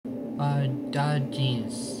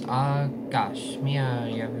Geez. Gosh.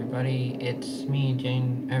 Everybody. It's me,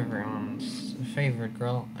 Jane, everyone's favorite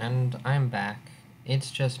girl, and I'm back. It's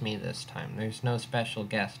just me this time. There's no special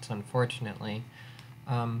guests, unfortunately.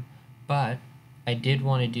 Um, but I did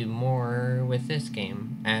want to do more with this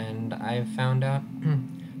game, and I found out,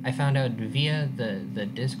 I found out via the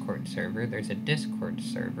Discord server. There's a Discord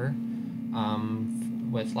server,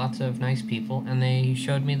 with lots of nice people, and they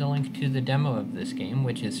showed me the link to the demo of this game,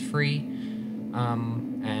 which is free,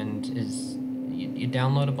 and is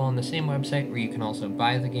downloadable on the same website where you can also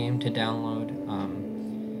buy the game to download.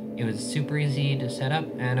 It was super easy to set up,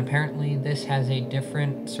 and apparently this has a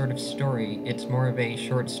different sort of story. It's more of a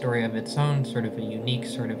short story of its own, sort of a unique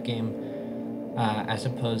sort of game, as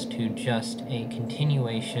opposed to just a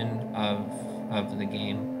continuation of the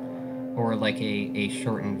game, or like a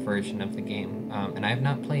shortened version of the game. And I have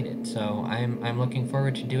not played it, so I'm looking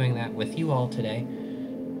forward to doing that with you all today.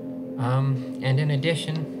 And in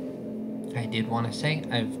addition, I did want to say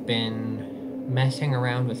I've been messing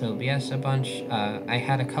around with OBS a bunch. I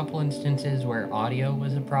had a couple instances where audio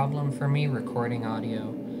was a problem for me. Recording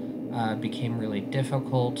audio became really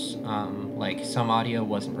difficult. Like some audio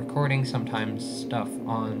wasn't recording. Sometimes stuff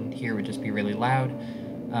on here would just be really loud.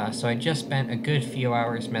 So I just spent a good few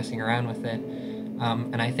hours messing around with it.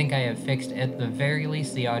 And I think I have fixed, at the very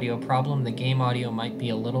least, the audio problem. The game audio might be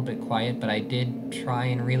a little bit quiet, but I did try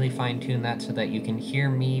and really fine-tune that so that you can hear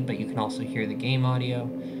me, but you can also hear the game audio.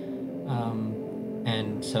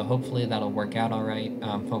 And so hopefully that'll work out all right.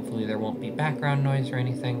 Hopefully there won't be background noise or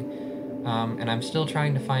anything. And I'm still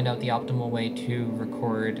trying to find out the optimal way to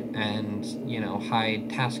record and, hide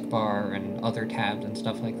taskbar and other tabs and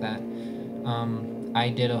stuff like that. I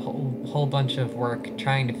did a whole bunch of work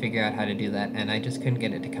trying to figure out how to do that, and I just couldn't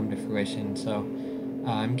get it to come to fruition, so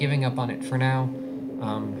I'm giving up on it for now,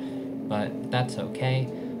 but that's okay.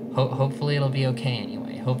 Hopefully it'll be okay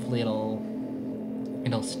anyway. Hopefully it'll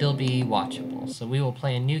still be watchable. So we will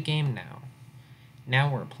play a new game now.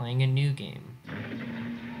 Now we're playing a new game.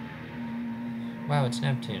 Wow, it's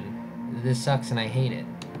Neptune. This sucks and I hate it.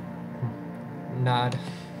 Nod.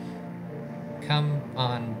 Come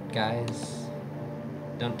on, guys.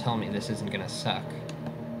 Don't tell me this isn't gonna suck.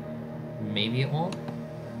 Maybe it won't?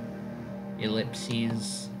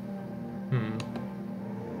 Ellipses.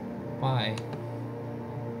 Why?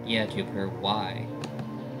 Yeah, Jupiter, why?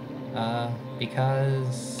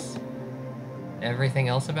 Because everything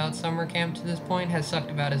else about summer camp to this point has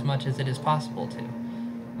sucked about as much as it is possible to.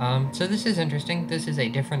 So this is interesting. This is a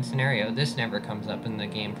different scenario. This never comes up in the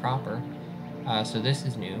game proper. So this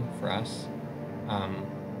is new for us.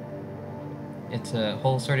 It's a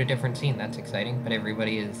whole sort of different scene. That's exciting, but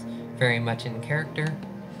everybody is very much in character.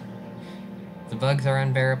 The bugs are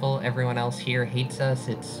unbearable. Everyone else here hates us.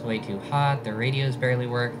 It's way too hot. The radios barely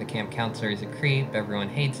work. The camp counselor is a creep. Everyone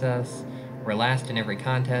hates us. We're last in every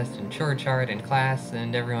contest and chore chart and class,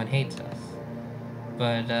 and everyone hates us.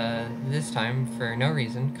 But this time, for no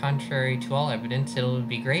reason, contrary to all evidence, it'll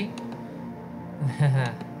be great.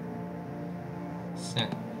 So,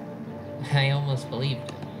 I almost believed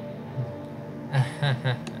it.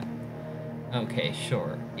 Okay,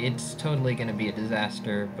 sure. It's totally gonna be a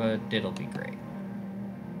disaster, but it'll be great.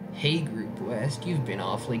 Hey, Group West, you've been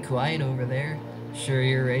awfully quiet over there. Sure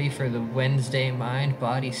you're ready for the Wednesday Mind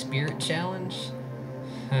Body Spirit Challenge?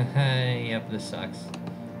 Yep, this sucks.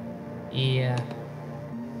 Yeah,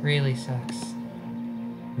 really sucks.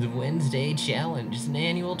 The Wednesday Challenge is an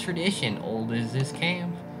annual tradition, old as this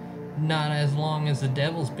camp. Not as long as the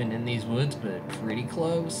devil's been in these woods, but pretty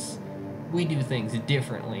close. We do things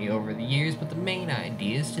differently over the years, but the main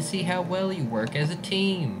idea is to see how well you work as a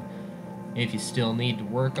team. If you still need to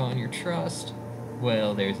work on your trust,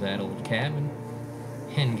 well, there's that old cabin.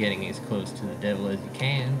 And getting as close to the devil as you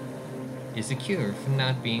can is a cure for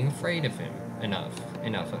not being afraid of him enough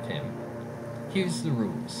of him. Here's the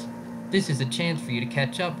rules. This is a chance for you to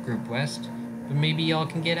catch up, Group West, but maybe y'all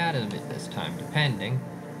can get out of it this time, depending.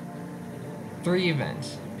 3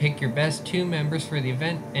 events. Pick your best 2 members for the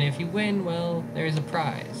event, and if you win, well, there's a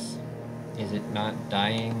prize. Is it not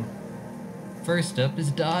dying? First up is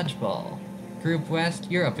Dodgeball. Group West,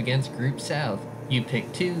 you're up against Group South. You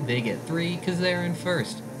pick 2, they get 3, cause they're in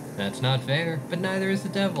first. That's not fair, but neither is the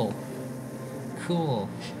devil. Cool.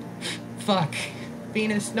 Fuck.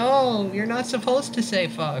 Venus, no! You're not supposed to say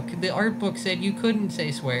fuck. The art book said you couldn't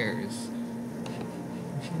say swears.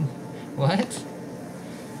 What?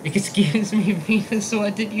 Excuse me, Venus,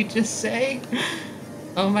 what did you just say?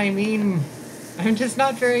 Oh, I mean, I'm just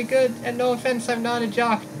not very good, and no offense, I'm not a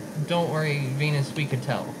jock. Don't worry, Venus, we could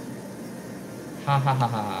tell. Ha ha ha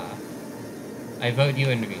ha. I vote you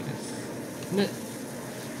in, Venus.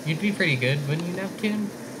 You'd be pretty good, wouldn't you, Neptune?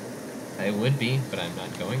 I would be, but I'm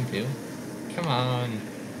not going to. Come on.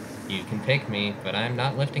 You can pick me, but I'm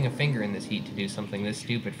not lifting a finger in this heat to do something this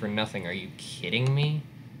stupid for nothing. Are you kidding me?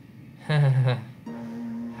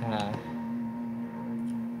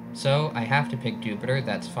 So, I have to pick Jupiter.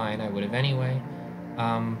 That's fine. I would have anyway.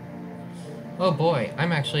 Oh boy,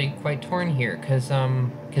 I'm actually quite torn here, cause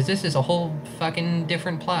this is a whole fucking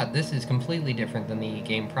different plot. This is completely different than the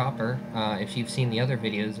game proper. If you've seen the other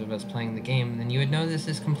videos of us playing the game, then you would know this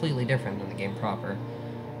is completely different than the game proper.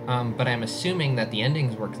 But I'm assuming that the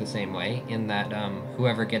endings work the same way, in that,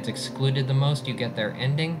 whoever gets excluded the most, you get their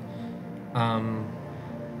ending.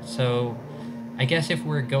 So, I guess if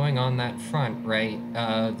we're going on that front, right,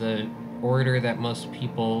 the order that most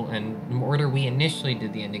people, and the order we initially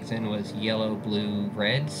did the endings in was yellow, blue,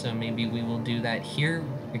 red, so maybe we will do that here.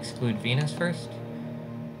 Exclude Venus first.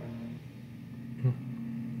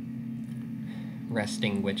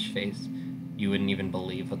 Resting witch face. You wouldn't even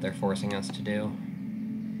believe what they're forcing us to do.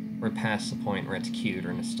 We're past the point where it's cute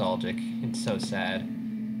or nostalgic. It's so sad.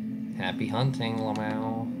 Happy hunting,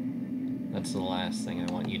 Lamau. That's the last thing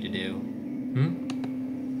I want you to do.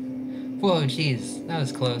 Whoa, jeez, that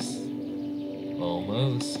was close.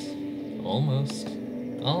 Almost. Almost.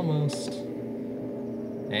 Almost.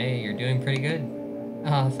 Hey, you're doing pretty good.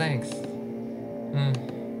 Oh, thanks.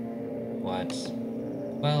 What?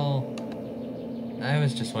 Well, I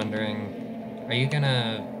was just wondering, are you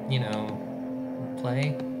gonna, you know,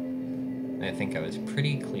 play? I think I was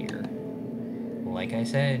pretty clear. Like I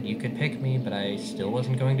said, you could pick me, but I still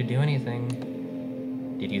wasn't going to do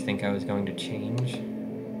anything. Did you think I was going to change?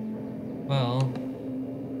 Well,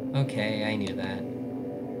 okay, I knew that.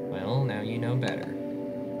 Well, now you know better.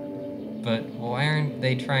 But why aren't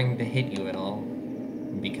they trying to hit you at all?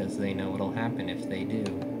 Because they know what'll happen if they do.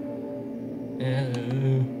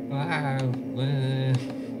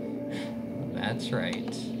 That's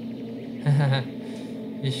right.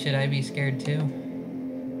 Should I be scared too?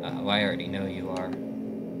 Oh, I already know you are.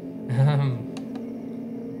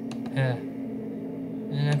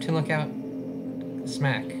 To look out.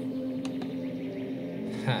 Smack.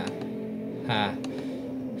 Ha. Ha.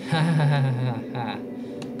 Ha ha ha ha.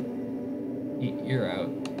 You're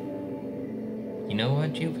out. You know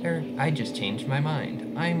what, Jupiter? I just changed my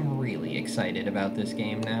mind. I'm really excited about this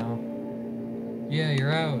game now. Yeah,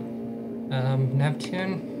 you're out.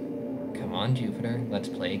 Neptune? Come on, Jupiter. Let's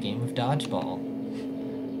play a game of dodgeball.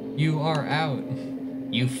 You are out.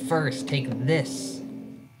 You first take this.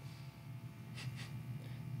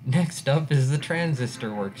 Next up is the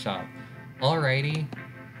Transistor Workshop. Alrighty.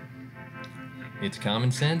 It's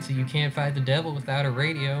common sense that you can't fight the devil without a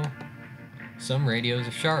radio. Some radios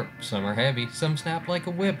are sharp, some are heavy, some snap like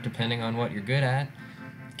a whip depending on what you're good at.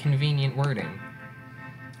 Convenient wording.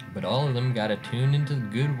 But all of them gotta tune into the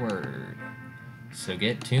good word. So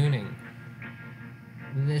get tuning.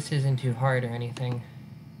 This isn't too hard or anything.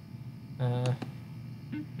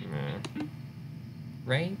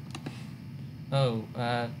 Right? Oh,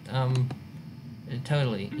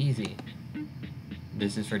 totally, easy.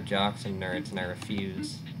 This is for jocks and nerds, and I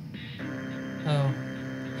refuse. Oh.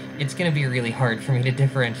 It's gonna be really hard for me to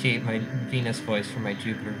differentiate my Venus voice from my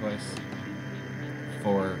Jupiter voice.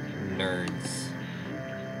 For nerds.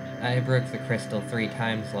 I broke the crystal 3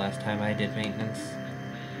 times last time I did maintenance.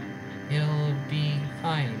 It'll be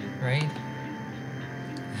fine, right?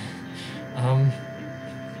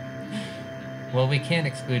 Well, we can't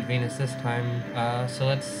exclude Venus this time, so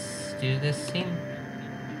let's do this scene.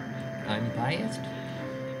 I'm biased?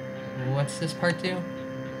 What's this part do?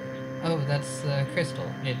 Oh, that's the crystal.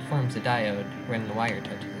 It forms a diode when the wire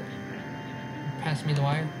touches it. Pass me the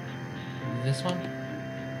wire. This one?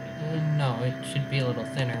 No, it should be a little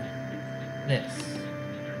thinner. This.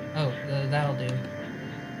 Oh, that'll do.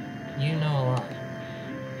 You know a lot.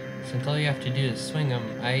 Since all you have to do is swing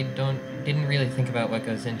them, I didn't really think about what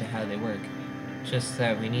goes into how they work. Just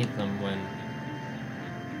that we need them when...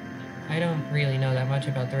 I don't really know that much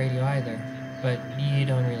about the radio either, but you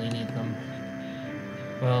don't really need them.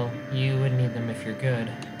 Well, you would need them if you're good.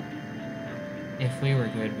 If we were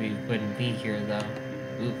good, we wouldn't be here, though.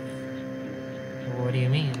 Oof. What do you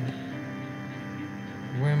mean?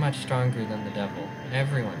 We're much stronger than the devil.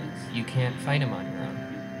 Everyone is. You can't fight him on your own.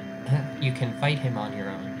 You can fight him on your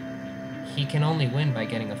own. He can only win by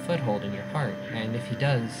getting a foothold in your heart, and if he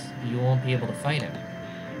does, you won't be able to fight him.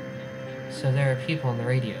 So there are people on the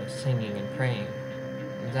radio singing and praying.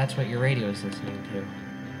 That's what your radio is listening to.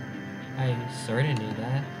 I sorta knew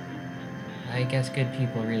that. I guess good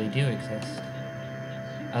people really do exist.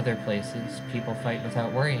 Other places, people fight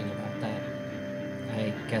without worrying about that.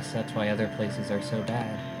 I guess that's why other places are so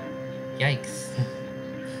bad. Yikes.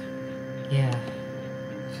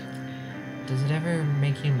 Does it ever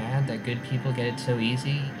make you mad that good people get it so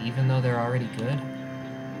easy, even though they're already good?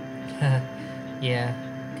 Yeah,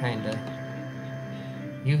 kinda.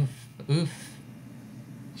 Oof.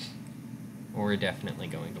 We're definitely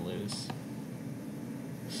going to lose.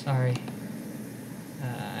 Sorry.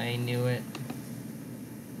 I knew it.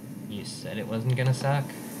 You said it wasn't gonna suck.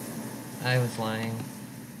 I was lying.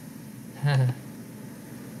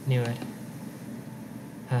 Knew it.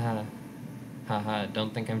 Haha. Haha,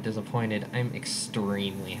 don't think I'm disappointed. I'm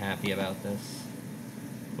extremely happy about this.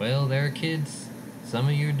 Well, there are kids. Some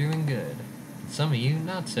of you are doing good. Some of you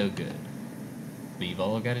not so good. But you've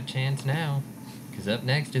all got a chance now. Because up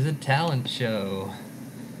next is a talent show.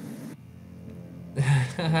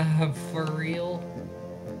 For real?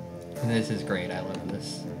 This is great, I love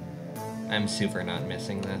this. I'm super not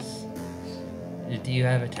missing this. Do you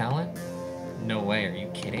have a talent? No way, are you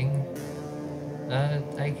kidding?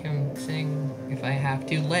 I can sing if I have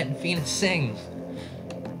to. Let Venus sing!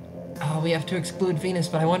 Oh, we have to exclude Venus,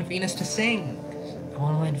 but I want Venus to sing! I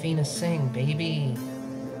want to let Venus sing, baby!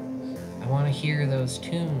 I want to hear those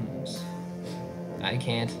tunes. I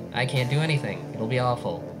can't do anything. It'll be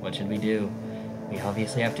awful. What should we do? We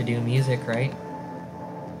obviously have to do music, right?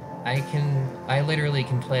 I literally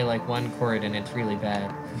can play like one chord and it's really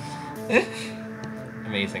bad.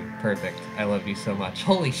 Amazing. Perfect. I love you so much.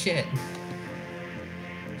 Holy shit!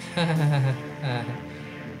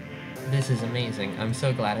 This is amazing. I'm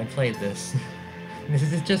so glad I played this. This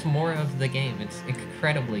is just more of the game. It's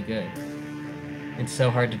incredibly good. It's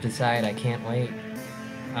so hard to decide. I can't wait.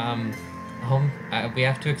 We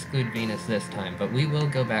have to exclude Venus this time, but we will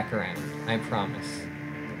go back around. I promise.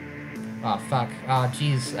 Aw, oh, fuck. Aw, oh,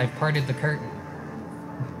 jeez, I've parted the curtain.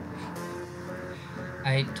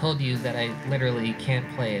 I told you that I literally can't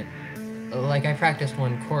play it. Like, I practiced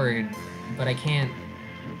one chord, but I can't...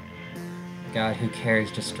 God, who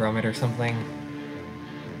cares? Just strum it or something.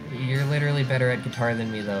 You're literally better at guitar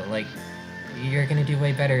than me, though. Like, you're gonna do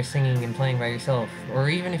way better singing and playing by yourself. Or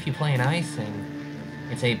even if you play and I sing.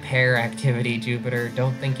 It's a pair activity, Jupiter.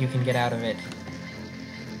 Don't think you can get out of it.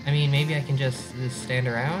 I mean, maybe I can just stand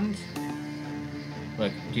around?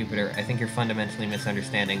 Look, Jupiter, I think you're fundamentally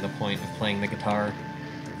misunderstanding the point of playing the guitar.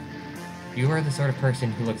 You are the sort of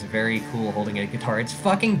person who looks very cool holding a guitar. It's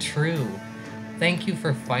fucking true! Thank you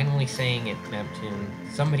for finally saying it, Neptune.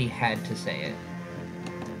 Somebody had to say it.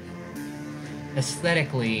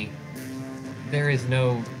 Aesthetically, there is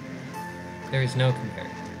no comparison.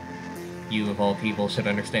 You, of all people, should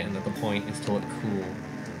understand that the point is to look cool.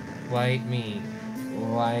 Why me?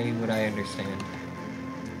 Why would I understand?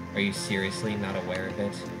 Are you seriously not aware of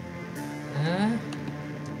it?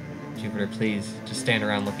 Jupiter, please, just stand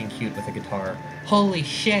around looking cute with a guitar. Holy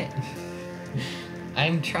shit!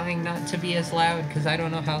 I'm trying not to be as loud, because I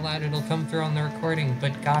don't know how loud it'll come through on the recording,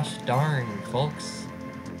 but gosh darn, folks.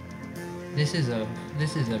 This is a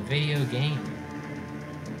video game.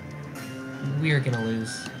 We are gonna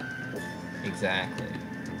lose. Exactly.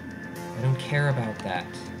 I don't care about that.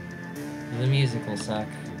 The music will suck.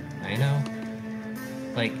 I know.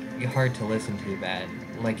 Like, hard to listen to bad.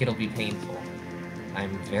 Like, it'll be painful.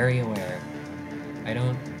 I'm very aware. I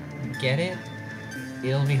don't get it.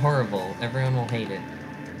 It'll be horrible. Everyone will hate it.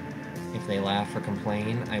 If they laugh or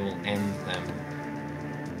complain, I will end them.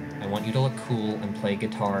 I want you to look cool and play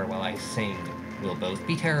guitar while I sing. We'll both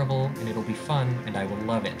be terrible, and it'll be fun, and I will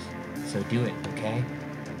love it. So do it, okay?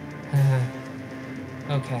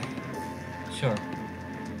 Okay. Sure.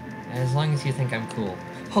 As long as you think I'm cool.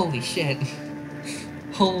 Holy shit!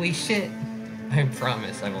 Holy shit! I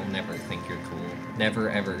promise I will never think you're cool. Never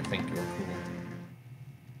ever think you're cool.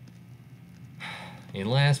 In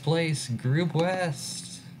last place, Group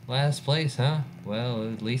West. Last place, huh? Well,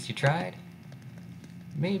 at least you tried.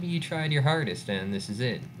 Maybe you tried your hardest and this is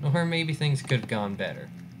it. Or maybe things could have gone better.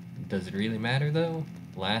 Does it really matter, though?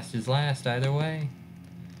 Last is last either way.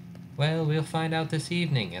 Well, we'll find out this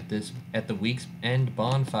evening at the week's end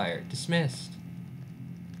bonfire. Dismissed.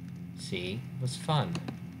 See? It was fun.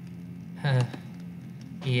 Huh.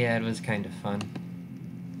 Yeah, it was kind of fun.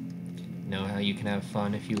 Know how you can have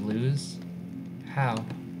fun if you lose? How?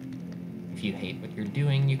 If you hate what you're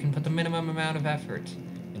doing, you can put the minimum amount of effort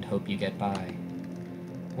and hope you get by.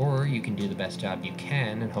 Or you can do the best job you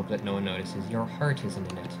can and hope that no one notices your heart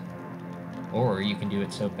isn't in it. Or you can do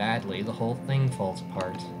it so badly the whole thing falls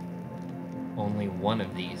apart. Only one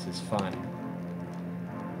of these is fun.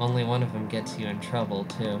 Only one of them gets you in trouble,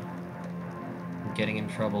 too. Getting in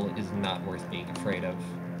trouble is not worth being afraid of.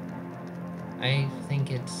 I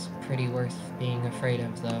think it's pretty worth being afraid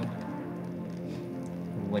of, though.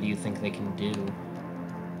 What do you think they can do?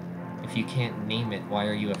 If you can't name it, why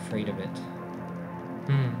are you afraid of it?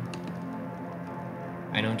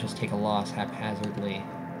 I don't just take a loss haphazardly,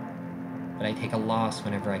 but I take a loss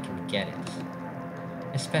whenever I can get it.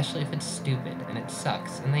 Especially if it's stupid and it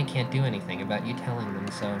sucks and they can't do anything about you telling them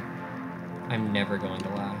so. I'm never going to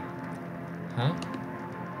lie. Huh?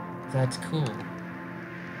 That's cool.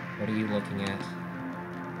 What are you looking at?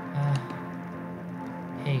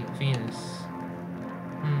 Hey, Venus.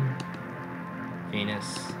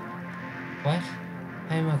 Venus. What?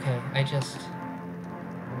 I'm okay.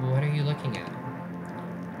 What are you looking at?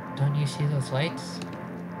 Don't you see those lights?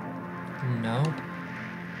 No.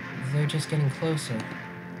 They're just getting closer.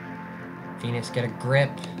 Venus, get a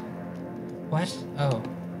grip. What? Oh.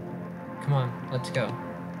 Come on, let's go.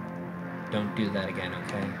 Don't do that again,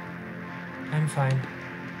 okay? I'm fine.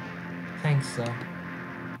 Thanks, though.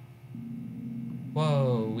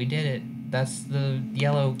 Whoa, we did it. That's the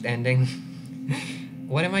yellow ending.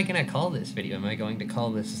 What am I gonna call this video? Am I going to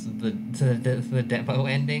call this the demo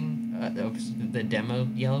ending? The demo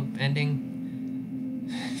yellow ending?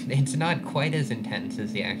 It's not quite as intense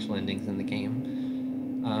as the actual endings in the game.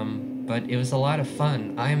 But it was a lot of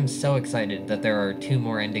fun. I'm so excited that there are 2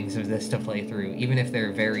 more endings of this to play through, even if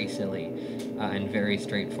they're very silly and very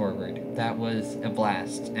straightforward. That was a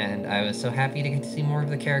blast, and I was so happy to get to see more of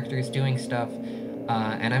the characters doing stuff,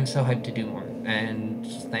 and I'm so hyped to do more. And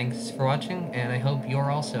thanks for watching, and I hope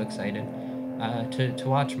you're also excited to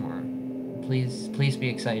watch more. Please be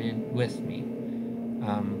excited with me.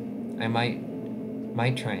 I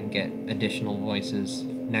might try and get additional voices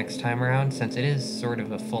next time around, since it is sort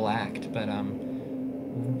of a full act, but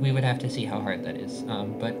we would have to see how hard that is.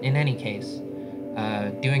 But in any case,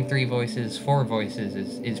 doing 3 voices, 4 voices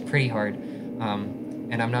is pretty hard,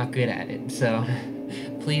 and I'm not good at it, so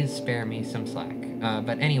please spare me some slack.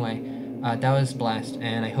 But anyway, that was a blast,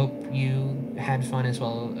 and I hope you had fun as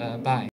well. Bye.